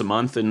 $500 a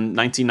month in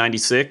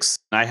 1996.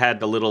 I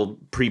had a little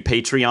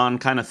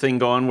pre-Patreon kind of thing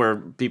going where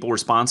people were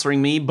sponsoring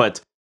me,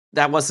 but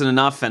that wasn't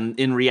enough. And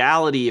in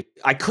reality,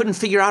 I couldn't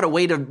figure out a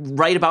way to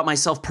write about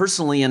myself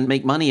personally and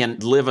make money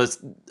and live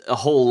a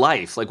whole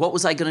life. Like, what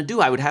was I going to do?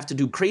 I would have to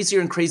do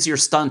crazier and crazier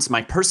stunts.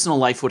 My personal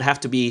life would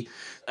have to be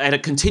at a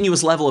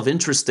continuous level of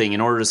interesting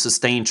in order to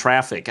sustain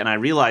traffic. And I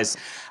realized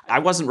I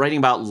wasn't writing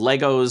about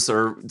Legos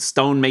or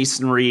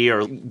stonemasonry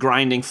or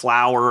grinding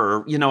flour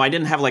or, I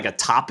didn't have like a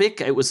topic.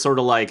 It was sort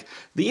of like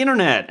the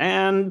internet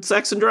and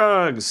sex and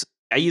drugs.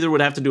 I either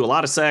would have to do a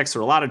lot of sex or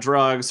a lot of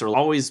drugs or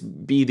always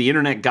be the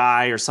internet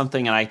guy or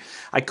something. And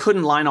I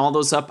couldn't line all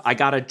those up. I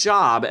got a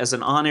job as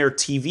an on-air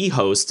TV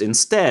host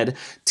instead,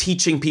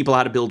 teaching people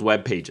how to build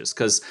web pages,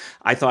 because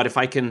I thought if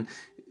I can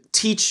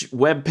teach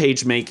web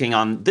page making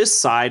on this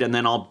side and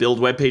then I'll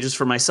build web pages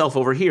for myself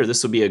over here,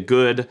 this would be a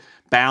good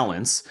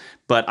balance.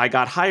 But I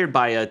got hired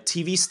by a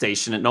TV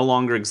station. It no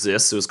longer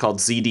exists. It was called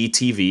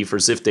ZDTV for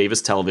Ziff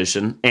Davis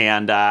Television.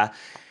 And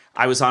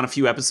I was on a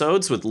few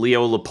episodes with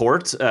Leo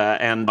Laporte,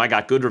 and I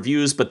got good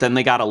reviews. But then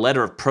they got a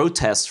letter of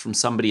protest from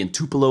somebody in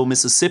Tupelo,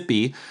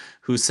 Mississippi,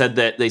 who said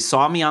that they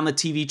saw me on the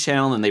TV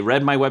channel and they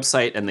read my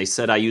website and they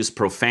said I used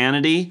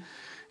profanity.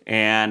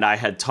 And I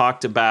had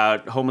talked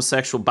about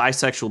homosexual,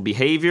 bisexual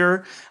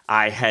behavior.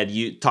 I had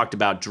talked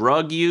about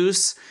drug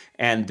use.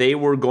 And they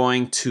were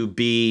going to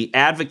be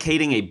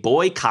advocating a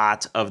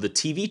boycott of the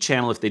TV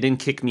channel if they didn't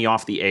kick me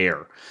off the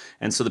air.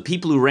 And so the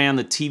people who ran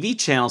the TV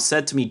channel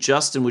said to me,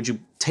 Justin, would you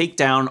take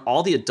down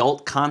all the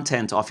adult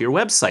content off your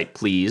website,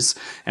 please?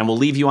 And we'll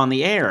leave you on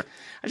the air.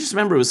 I just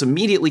remember it was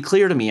immediately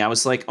clear to me. I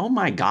was like, oh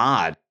my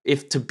God,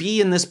 if to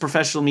be in this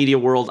professional media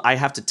world, I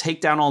have to take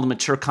down all the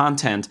mature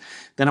content,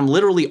 then I'm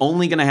literally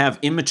only going to have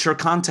immature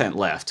content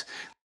left.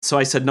 So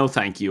I said, no,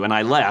 thank you. And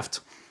I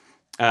left.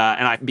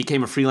 and I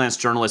became a freelance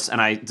journalist,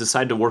 and I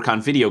decided to work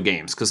on video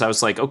games because I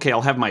was like, okay,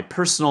 I'll have my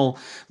personal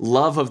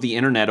love of the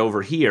internet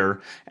over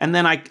here, and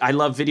then I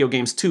love video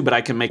games too, but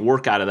I can make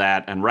work out of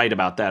that and write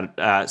about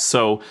that.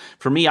 So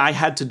for me, I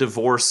had to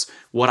divorce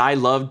what I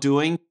love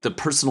doing, the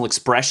personal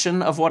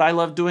expression of what I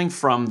love doing,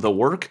 from the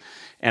work.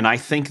 And I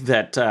think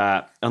that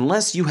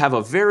unless you have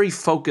a very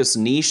focused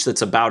niche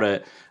that's about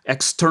a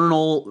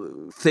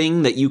external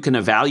thing that you can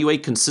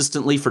evaluate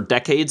consistently for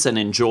decades and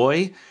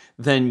enjoy,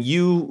 then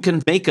you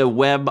can make a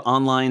web,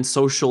 online,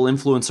 social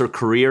influencer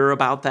career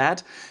about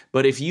that.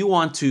 But if you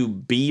want to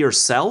be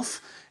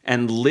yourself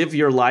and live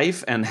your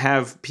life and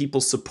have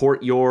people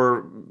support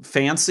your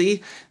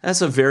fancy,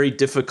 that's a very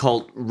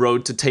difficult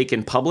road to take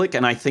in public.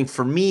 And I think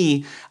for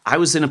me, I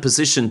was in a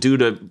position due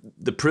to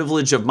the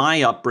privilege of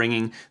my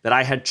upbringing that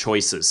I had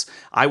choices.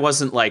 I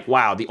wasn't like,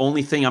 wow, the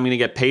only thing I'm going to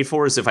get paid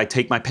for is if I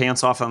take my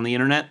pants off on the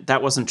internet.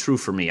 That wasn't true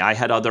for me. I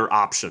had other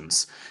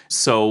options.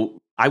 So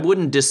I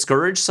wouldn't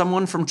discourage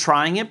someone from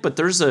trying it, but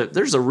there's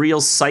a real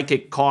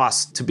psychic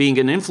cost to being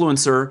an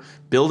influencer,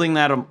 building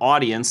that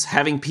audience,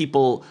 having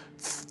people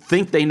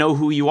think they know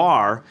who you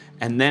are,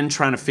 and then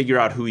trying to figure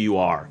out who you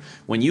are.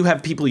 When you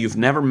have people you've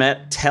never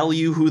met tell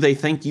you who they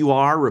think you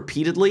are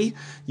repeatedly,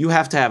 you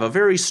have to have a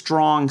very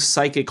strong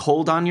psychic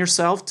hold on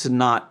yourself to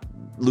not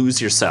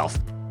lose yourself.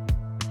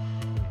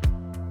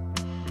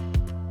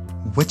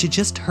 What you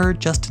just heard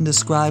Justin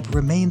describe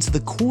remains the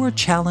core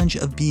challenge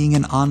of being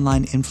an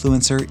online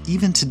influencer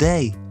even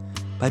today.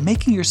 By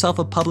making yourself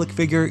a public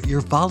figure, you're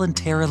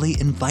voluntarily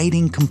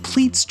inviting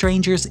complete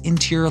strangers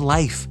into your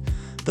life.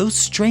 Those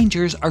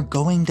strangers are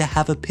going to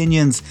have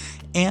opinions,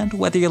 and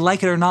whether you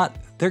like it or not,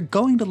 they're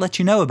going to let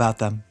you know about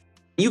them.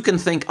 You can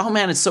think, oh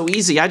man, it's so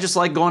easy. I just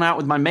like going out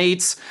with my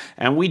mates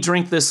and we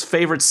drink this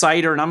favorite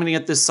cider and I'm going to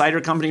get this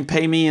cider company to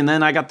pay me and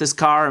then I got this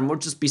car and we'll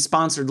just be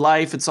sponsored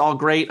life. It's all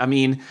great. I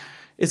mean,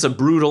 it's a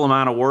brutal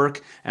amount of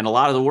work, and a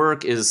lot of the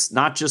work is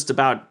not just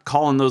about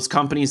calling those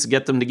companies to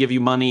get them to give you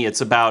money.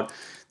 It's about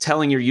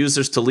telling your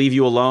users to leave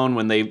you alone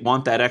when they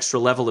want that extra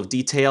level of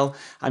detail.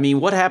 I mean,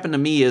 what happened to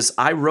me is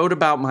I wrote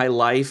about my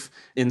life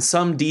in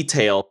some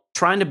detail,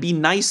 trying to be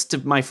nice to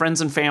my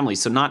friends and family,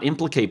 so not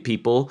implicate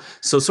people,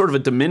 so sort of a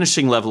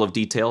diminishing level of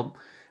detail.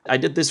 I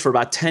did this for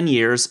about 10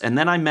 years, and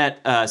then I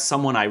met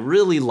someone I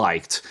really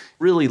liked,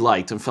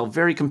 and felt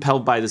very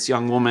compelled by this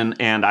young woman,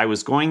 and I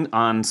was going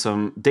on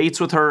some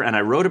dates with her, and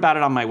I wrote about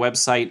it on my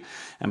website,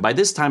 and by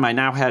this time I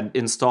now had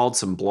installed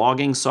some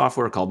blogging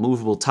software called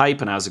Movable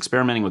Type, and I was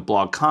experimenting with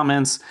blog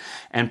comments,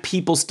 and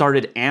people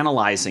started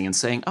analyzing and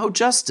saying, oh,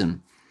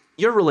 Justin,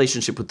 your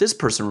relationship with this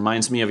person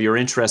reminds me of your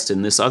interest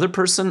in this other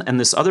person,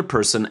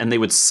 and they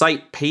would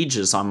cite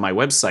pages on my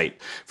website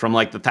from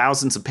like the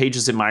thousands of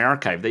pages in my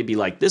archive. They'd be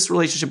like, this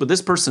relationship with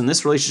this person,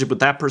 this relationship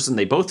with that person,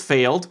 they both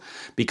failed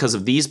because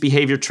of these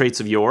behavior traits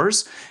of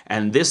yours,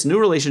 and this new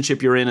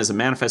relationship you're in is a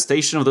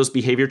manifestation of those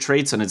behavior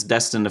traits, and it's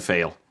destined to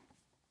fail.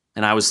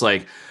 And I was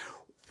like,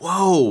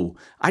 whoa,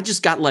 I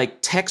just got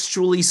like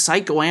textually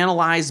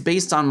psychoanalyzed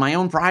based on my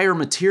own prior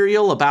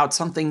material about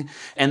something,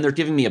 and they're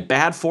giving me a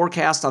bad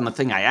forecast on the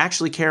thing I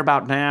actually care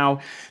about now.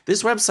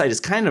 This website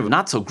is kind of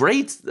not so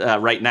great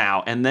right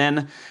now. And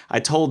then I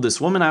told this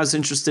woman I was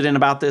interested in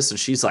about this, and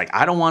she's like,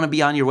 I don't want to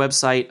be on your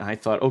website. And I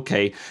thought,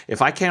 okay,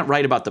 if I can't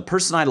write about the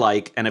person I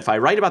like, and if I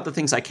write about the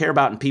things I care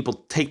about and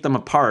people take them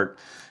apart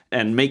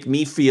and make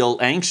me feel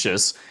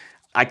anxious,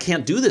 I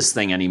can't do this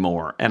thing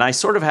anymore. And I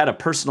sort of had a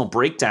personal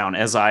breakdown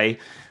as I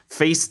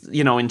faced,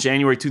 in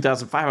January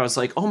 2005, I was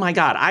like, oh my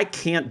God, I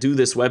can't do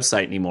this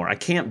website anymore. I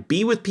can't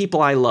be with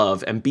people I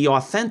love and be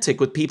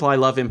authentic with people I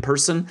love in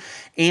person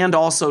and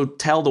also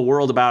tell the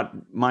world about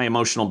my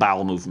emotional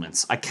bowel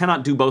movements. I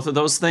cannot do both of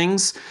those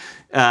things.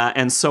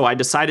 And so I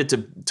decided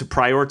to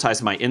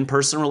prioritize my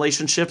in-person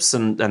relationships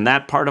and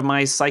that part of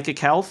my psychic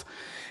health.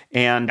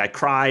 And I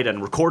cried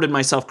and recorded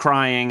myself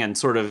crying and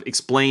sort of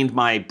explained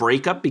my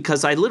breakup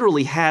because I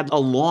literally had a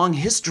long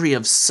history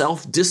of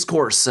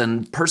self-discourse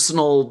and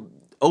personal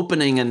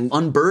opening and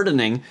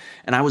unburdening,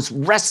 and I was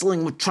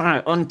wrestling with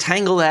trying to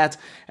untangle that.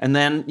 And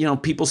then,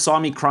 people saw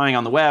me crying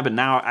on the web, and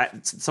now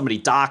somebody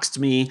doxed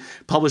me,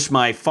 published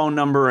my phone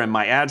number and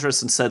my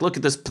address, and said, look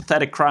at this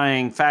pathetic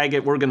crying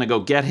faggot, we're going to go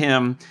get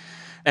him.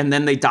 And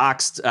then they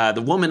doxed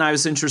the woman I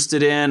was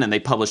interested in, and they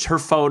published her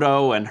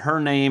photo and her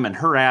name and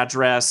her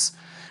address.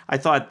 I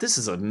thought, this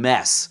is a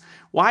mess.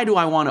 Why do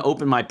I want to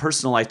open my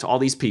personal life to all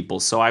these people?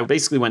 So I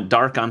basically went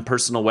dark on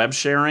personal web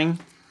sharing,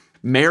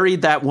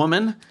 married that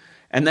woman,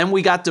 and then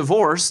we got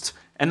divorced,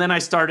 and then I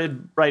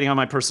started writing on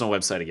my personal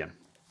website again.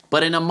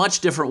 But in a much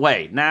different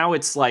way. Now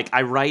it's like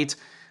I write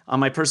on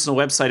my personal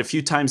website a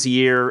few times a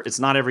year. It's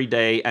not every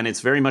day, and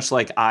it's very much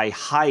like I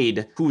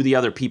hide who the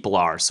other people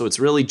are. So it's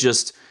really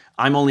just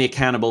I'm only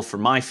accountable for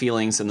my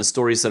feelings and the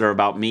stories that are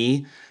about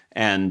me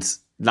and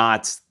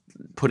not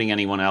putting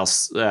anyone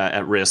else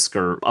at risk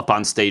or up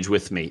on stage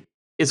with me.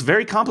 It's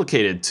very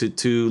complicated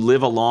to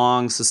live a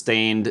long,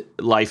 sustained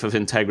life of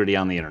integrity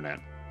on the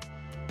internet.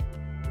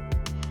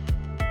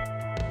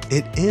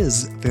 It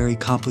is very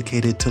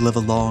complicated to live a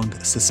long,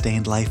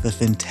 sustained life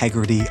of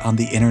integrity on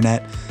the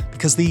internet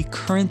because the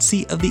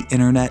currency of the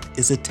internet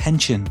is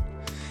attention.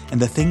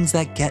 And the things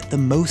that get the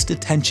most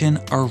attention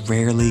are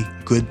rarely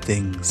good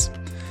things.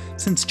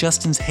 Since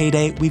Justin's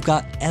heyday, we've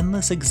got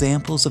endless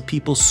examples of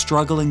people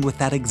struggling with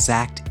that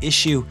exact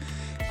issue.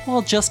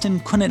 While Justin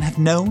couldn't have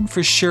known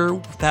for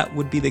sure that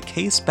would be the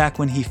case back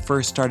when he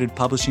first started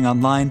publishing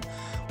online,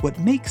 what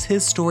makes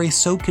his story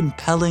so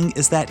compelling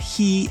is that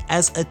he,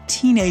 as a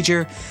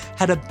teenager,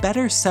 had a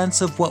better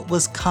sense of what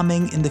was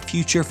coming in the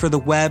future for the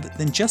web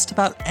than just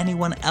about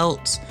anyone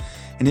else.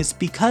 And it's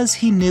because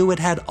he knew it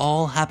had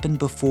all happened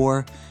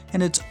before,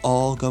 and it's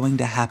all going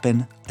to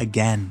happen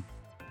again.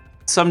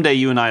 Someday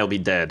you and I will be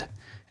dead.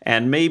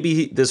 And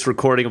maybe this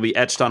recording will be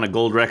etched on a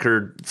gold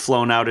record,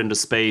 flown out into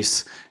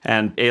space,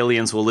 and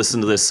aliens will listen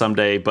to this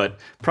someday, but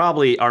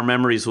probably our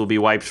memories will be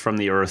wiped from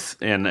the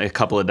earth in a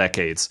couple of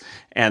decades.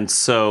 And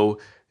so,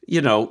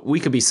 we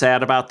could be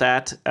sad about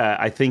that.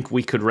 I think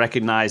we could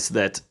recognize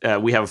that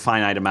we have a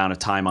finite amount of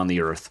time on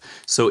the earth.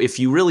 So if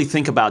you really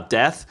think about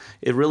death,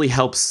 it really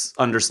helps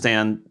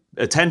understand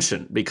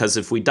attention, because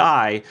if we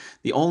die,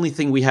 the only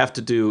thing we have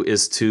to do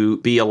is to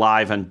be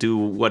alive and do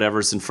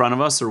whatever's in front of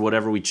us, or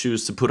whatever we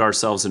choose to put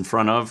ourselves in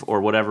front of, or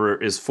whatever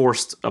is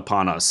forced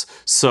upon us.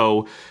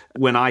 So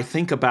when I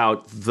think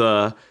about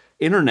the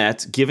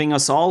internet giving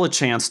us all a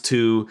chance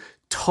to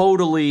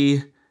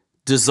totally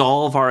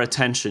dissolve our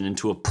attention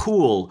into a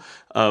pool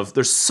of,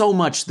 there's so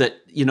much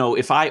that,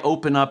 if I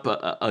open up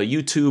a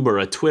YouTube or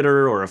a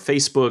Twitter or a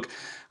Facebook,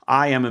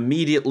 I am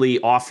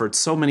immediately offered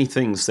so many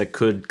things that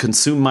could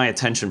consume my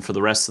attention for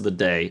the rest of the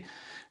day.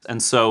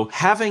 And so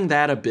having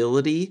that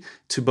ability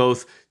to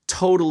both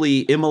totally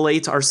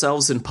immolate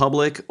ourselves in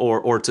public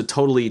or to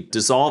totally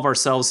dissolve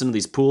ourselves into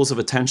these pools of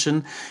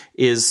attention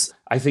is,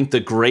 I think, the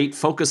great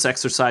focus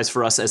exercise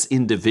for us as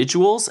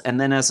individuals and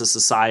then as a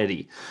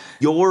society.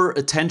 Your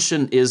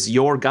attention is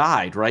your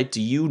guide, right?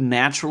 Do you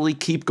naturally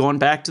keep going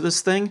back to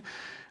this thing?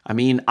 I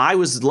mean, I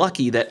was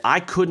lucky that I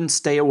couldn't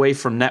stay away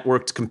from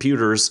networked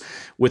computers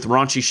with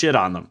raunchy shit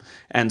on them.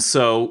 And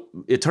so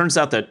it turns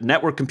out that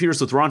networked computers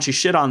with raunchy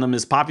shit on them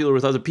is popular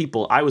with other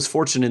people. I was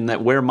fortunate in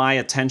that where my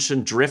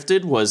attention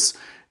drifted was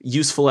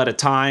useful at a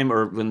time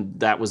or when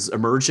that was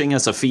emerging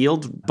as a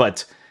field,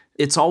 but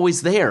it's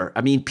always there.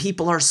 I mean,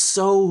 people are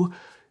so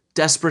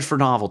desperate for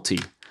novelty.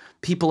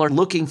 People are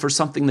looking for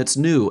something that's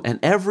new. And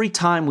every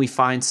time we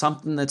find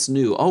something that's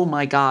new, oh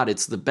my God,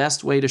 it's the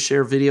best way to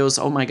share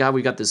videos. Oh my God,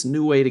 we got this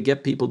new way to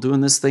get people doing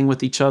this thing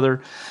with each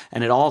other.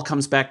 And it all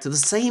comes back to the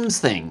same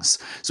things.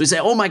 So we say,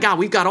 oh my God,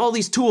 we've got all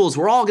these tools.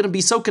 We're all going to be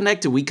so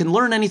connected. We can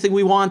learn anything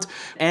we want.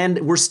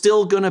 And we're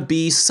still going to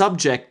be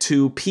subject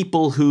to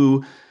people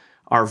who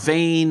are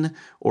vain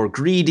or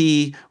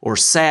greedy or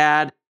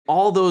sad.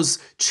 All those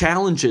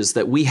challenges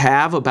that we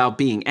have about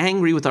being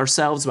angry with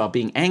ourselves, about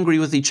being angry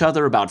with each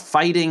other, about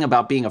fighting,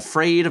 about being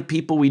afraid of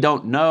people we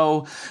don't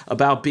know,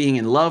 about being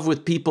in love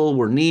with people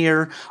we're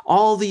near,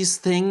 all these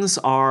things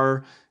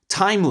are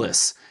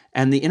timeless,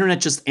 and the internet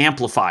just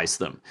amplifies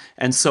them.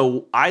 And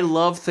so I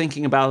love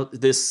thinking about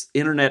this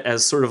internet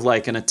as sort of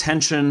like an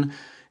attention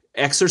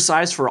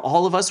exercise for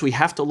all of us. We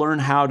have to learn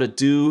how to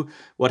do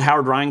what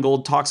Howard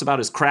Rheingold talks about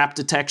as crap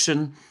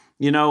detection,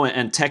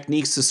 and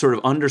techniques to sort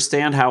of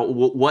understand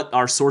what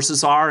our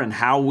sources are and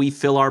how we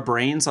fill our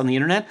brains on the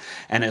internet.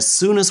 And as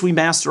soon as we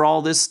master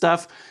all this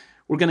stuff,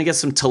 we're going to get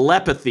some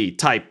telepathy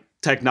type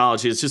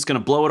technology. It's just going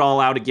to blow it all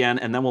out again.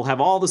 And then we'll have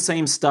all the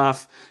same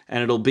stuff,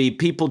 and it'll be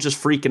people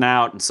just freaking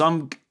out. And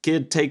some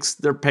kid takes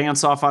their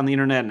pants off on the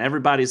internet, and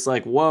everybody's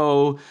like,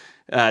 whoa,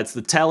 it's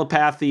the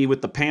telepathy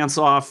with the pants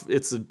off.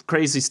 It's a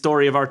crazy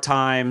story of our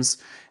times.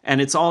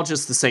 And it's all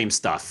just the same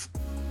stuff.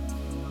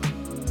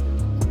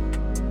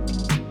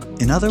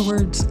 In other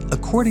words,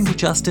 according to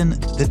Justin,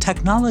 the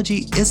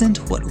technology isn't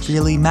what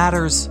really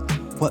matters.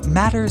 What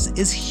matters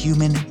is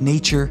human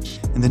nature,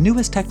 and the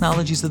newest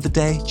technologies of the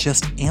day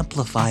just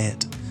amplify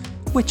it.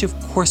 Which of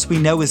course we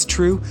know is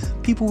true.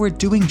 People were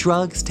doing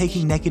drugs,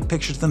 taking naked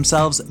pictures of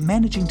themselves,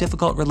 managing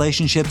difficult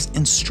relationships,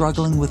 and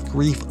struggling with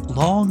grief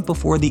long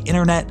before the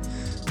internet.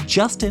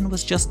 Justin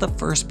was just the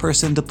first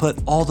person to put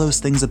all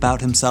those things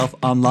about himself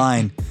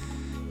online.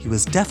 He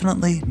was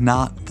definitely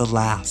not the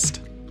last.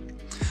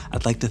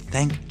 I'd like to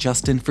thank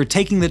Justin for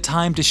taking the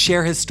time to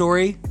share his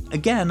story.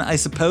 Again, I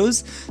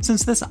suppose,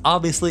 since this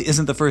obviously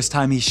isn't the first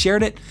time he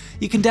shared it,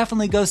 you can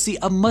definitely go see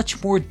a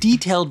much more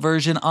detailed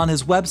version on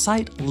his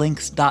website,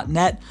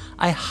 links.net.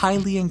 I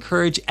highly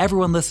encourage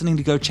everyone listening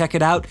to go check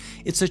it out.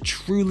 It's a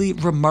truly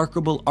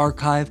remarkable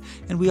archive,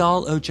 and we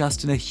all owe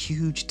Justin a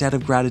huge debt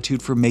of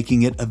gratitude for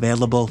making it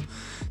available.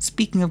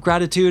 Speaking of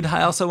gratitude,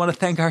 I also want to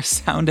thank our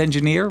sound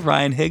engineer,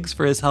 Ryan Higgs,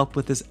 for his help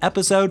with this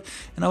episode,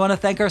 and I want to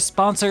thank our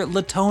sponsor,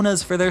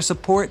 Latonas, for their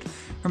support.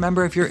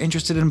 Remember, if you're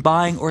interested in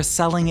buying or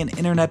selling an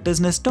internet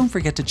business, don't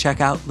forget to check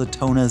out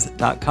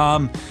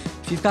latonas.com.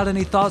 If you've got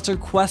any thoughts or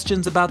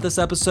questions about this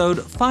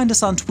episode, find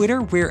us on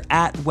Twitter. We're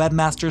at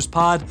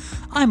WebmastersPod.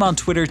 I'm on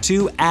Twitter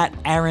too, at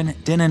Aaron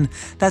Dinnan.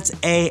 That's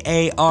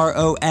AARONDININ.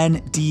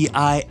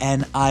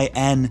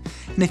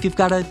 And if you've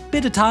got a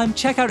bit of time,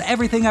 check out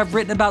everything I've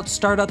written about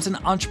startups and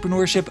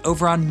entrepreneurship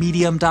over on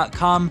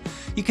Medium.com.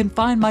 You can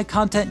find my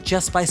content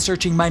just by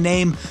searching my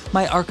name.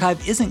 My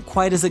archive isn't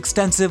quite as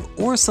extensive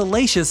or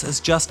salacious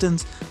as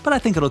Justin's, but I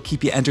think it'll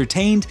keep you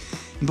entertained.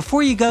 And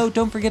before you go,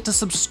 don't forget to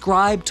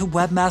subscribe to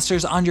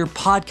Webmasters on your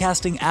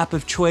podcasting app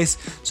of choice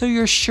so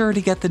you're sure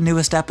to get the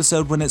newest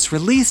episode when it's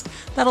released.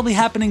 That'll be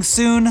happening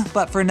soon,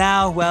 but for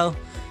now, well,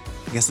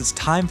 I guess it's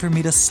time for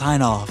me to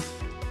sign off.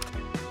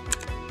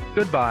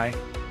 Goodbye.